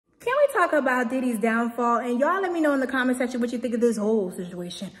talk about Diddy's downfall, and y'all let me know in the comment section what you think of this whole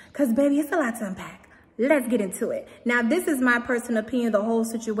situation, because baby, it's a lot to unpack. Let's get into it. Now, this is my personal opinion of the whole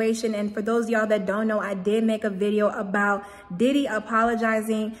situation, and for those of y'all that don't know, I did make a video about Diddy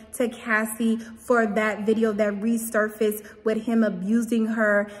apologizing to Cassie for that video that resurfaced with him abusing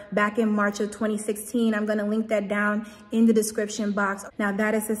her back in March of 2016. I'm going to link that down in the description box. Now,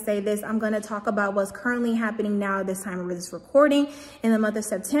 that is to say this, I'm going to talk about what's currently happening now at this time of this recording. In the month of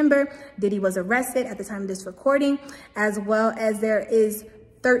September, Diddy was arrested at the time of this recording, as well as there is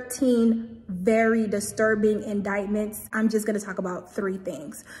 13 very disturbing indictments. I'm just going to talk about 3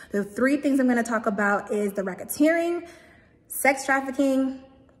 things. The 3 things I'm going to talk about is the racketeering, sex trafficking,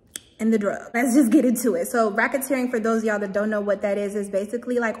 and the drug. Let's just get into it. So racketeering, for those of y'all that don't know what that is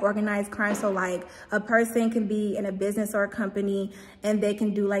basically like organized crime. So like a person can be in a business or a company and they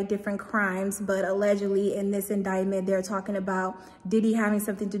can do like different crimes, but allegedly in this indictment, they're talking about Diddy having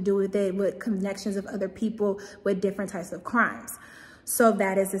something to do with it, with connections of other people with different types of crimes. So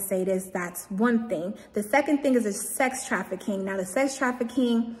that is to say this, that's one thing. The second thing is the sex trafficking. Now the sex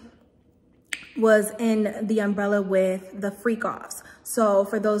trafficking was in the umbrella with the freak offs. So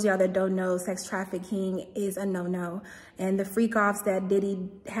for those of y'all that don't know, sex trafficking is a no-no. And the freak offs that Diddy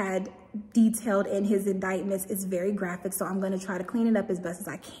had detailed in his indictments is very graphic. So I'm going to try to clean it up as best as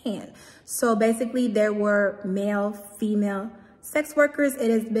I can. So basically there were male, female, sex workers. It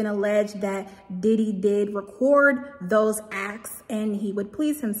has been alleged that Diddy did record those acts and he would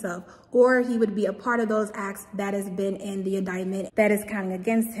please himself, or he would be a part of those acts that has been in the indictment that is counting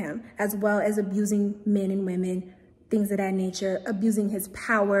against him, as well as abusing men and women, things of that nature, abusing his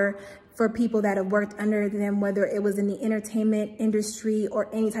power for people that have worked under them, whether it was in the entertainment industry or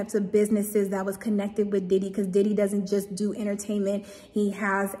any types of businesses that was connected with Diddy, because Diddy doesn't just do entertainment. He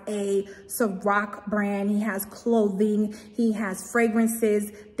has a Ciroc brand, he has clothing, he has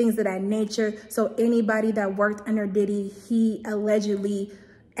fragrances, things of that nature. So anybody that worked under Diddy, he allegedly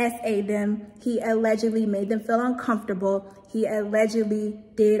SA them, he allegedly made them feel uncomfortable. He allegedly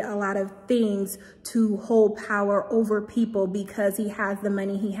did a lot of things to hold power over people because he has the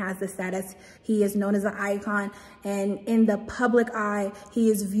money, he has the status, he is known as an icon, and in the public eye, he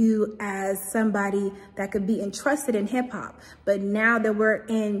is viewed as somebody that could be entrusted in hip hop. But now that we're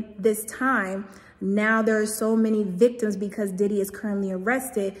in this time, now there are so many victims because Diddy is currently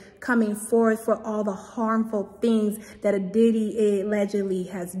arrested, coming forth for all the harmful things that a Diddy allegedly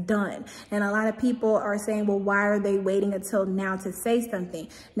has done. And a lot of people are saying, well, why are they waiting until now to say something?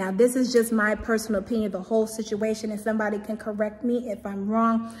 Now, this is just my personal opinion of the whole situation, and somebody can correct me if I'm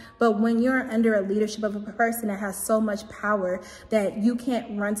wrong. But when you're under a leadership of a person that has so much power that you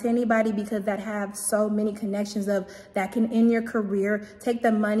can't run to anybody because that have so many connections of that can end your career, take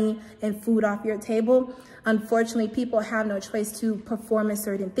the money and food off your table, unfortunately, people have no choice to perform in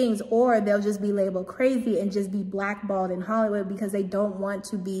certain things, or they'll just be labeled crazy and just be blackballed in Hollywood because they don't want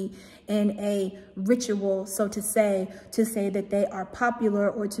to be in a ritual, so to say that they are popular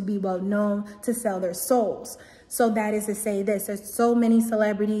or to be well known to sell their souls. So that is to say this, there's so many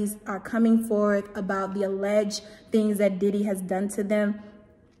celebrities are coming forth about the alleged things that Diddy has done to them,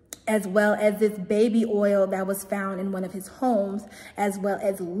 as well as this baby oil that was found in one of his homes, as well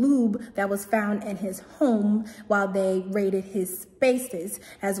as lube that was found in his home while they raided his spaces,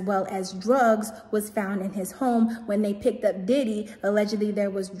 as well as drugs was found in his home. When they picked up Diddy, allegedly there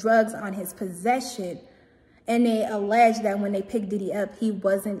was drugs on his possession. And they alleged that when they picked Diddy up, he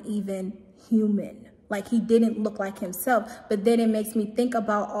wasn't even human. Like, he didn't look like himself. But then it makes me think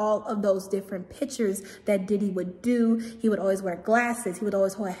about all of those different pictures that Diddy would do. He would always wear glasses. He would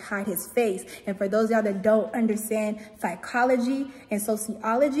always hide his face. And for those of y'all that don't understand psychology and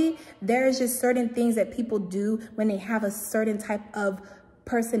sociology, there's just certain things that people do when they have a certain type of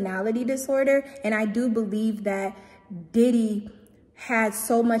personality disorder. And I do believe that Diddy had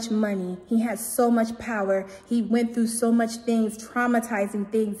so much money, he had so much power, he went through so much things,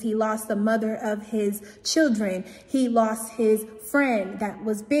 traumatizing things. He lost the mother of his children, he lost his friend that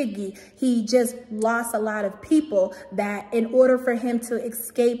was Biggie. He just lost a lot of people that in order for him to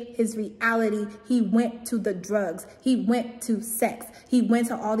escape his reality, he went to the drugs, he went to sex, he went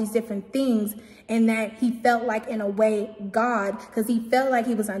to all these different things. And that he felt like, in a way, God, because he felt like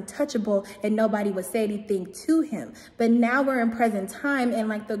he was untouchable and nobody would say anything to him. But now we're in present time, and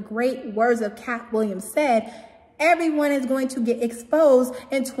like the great words of Cat Williams said, everyone is going to get exposed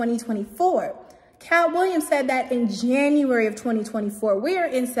in 2024. Cat Williams said that in January of 2024. We are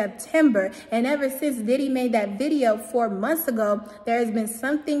in September, and ever since Diddy made that video 4 months ago, there has been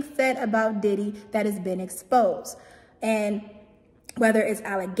something said about Diddy that has been exposed. And whether it's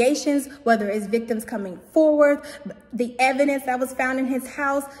allegations, whether it's victims coming forward, the evidence that was found in his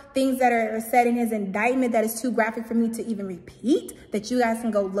house, things that are said in his indictment that is too graphic for me to even repeat, that you guys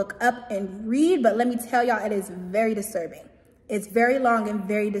can go look up and read. But let me tell y'all, it is very disturbing. It's very long and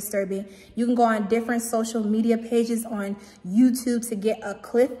very disturbing. You can go on different social media pages on YouTube to get a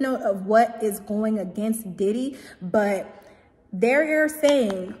cliff note of what is going against Diddy. But they're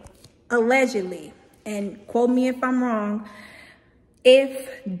saying, allegedly, and quote me if I'm wrong, if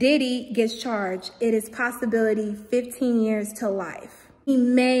Diddy gets charged, it is possibility 15 years to life. He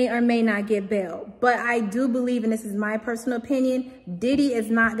may or may not get bail, but I do believe, and this is my personal opinion, Diddy is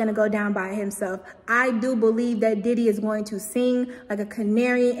not going to go down by himself. I do believe that Diddy is going to sing like a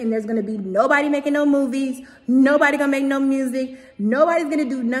canary, and there's going to be nobody making no movies, nobody going to make no music, nobody's going to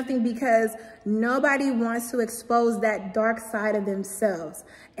do nothing because nobody wants to expose that dark side of themselves.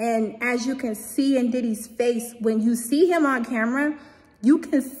 And as you can see in Diddy's face, when you see him on camera, you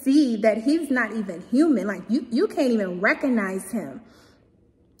can see that he's not even human. Like you can't even recognize him.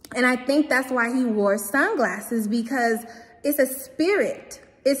 And I think that's why he wore sunglasses, because it's a spirit.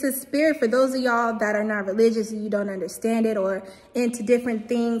 It's a spirit. For those of y'all that are not religious and you don't understand it or into different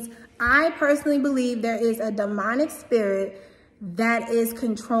things, I personally believe there is a demonic spirit that is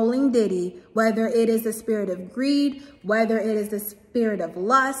controlling Diddy, whether it is the spirit of greed, whether it is the spirit of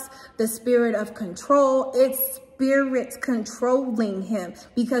lust, the spirit of control. It's spirits controlling him,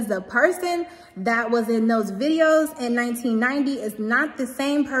 because the person that was in those videos in 1990 is not the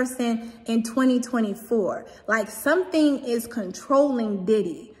same person in 2024. Like, something is controlling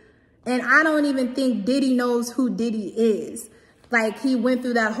Diddy. And I don't even think Diddy knows who Diddy is. Like, he went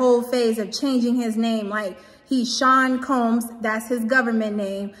through that whole phase of changing his name. Like, he's Sean Combs, that's his government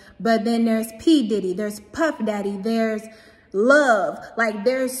name. But then there's P. Diddy, there's Puff Daddy, there's Love. Like,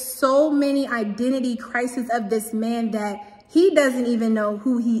 there's so many identity crises of this man that he doesn't even know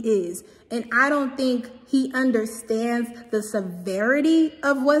who he is. And I don't think he understands the severity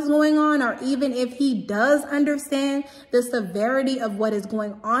of what's going on, or even if he does understand the severity of what is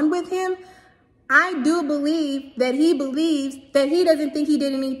going on with him, I do believe that he believes that he doesn't think he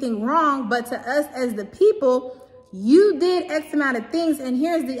did anything wrong, but to us as the people, you did X amount of things, and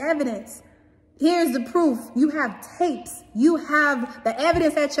here's the evidence. Here's the proof. You have tapes. You have the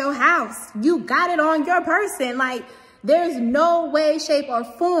evidence at your house. You got it on your person. Like, there's no way, shape, or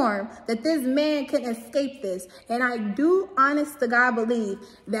form that this man can escape this. And I do, honest to God, believe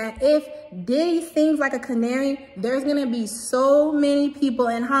that if Diddy sings like a canary, there's going to be so many people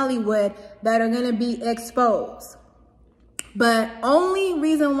in Hollywood that are going to be exposed. But only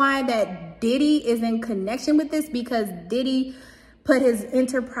reason why that Diddy is in connection with this, because Diddy put his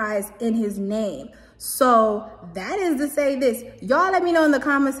enterprise in his name. So that is to say this. Y'all let me know in the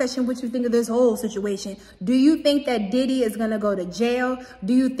comment section what you think of this whole situation. Do you think that Diddy is going to go to jail?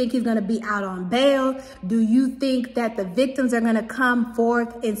 Do you think he's going to be out on bail? Do you think that the victims are going to come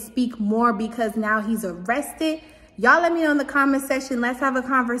forth and speak more because now he's arrested? Y'all let me know in the comment section. Let's have a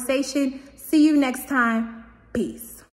conversation. See you next time. Peace.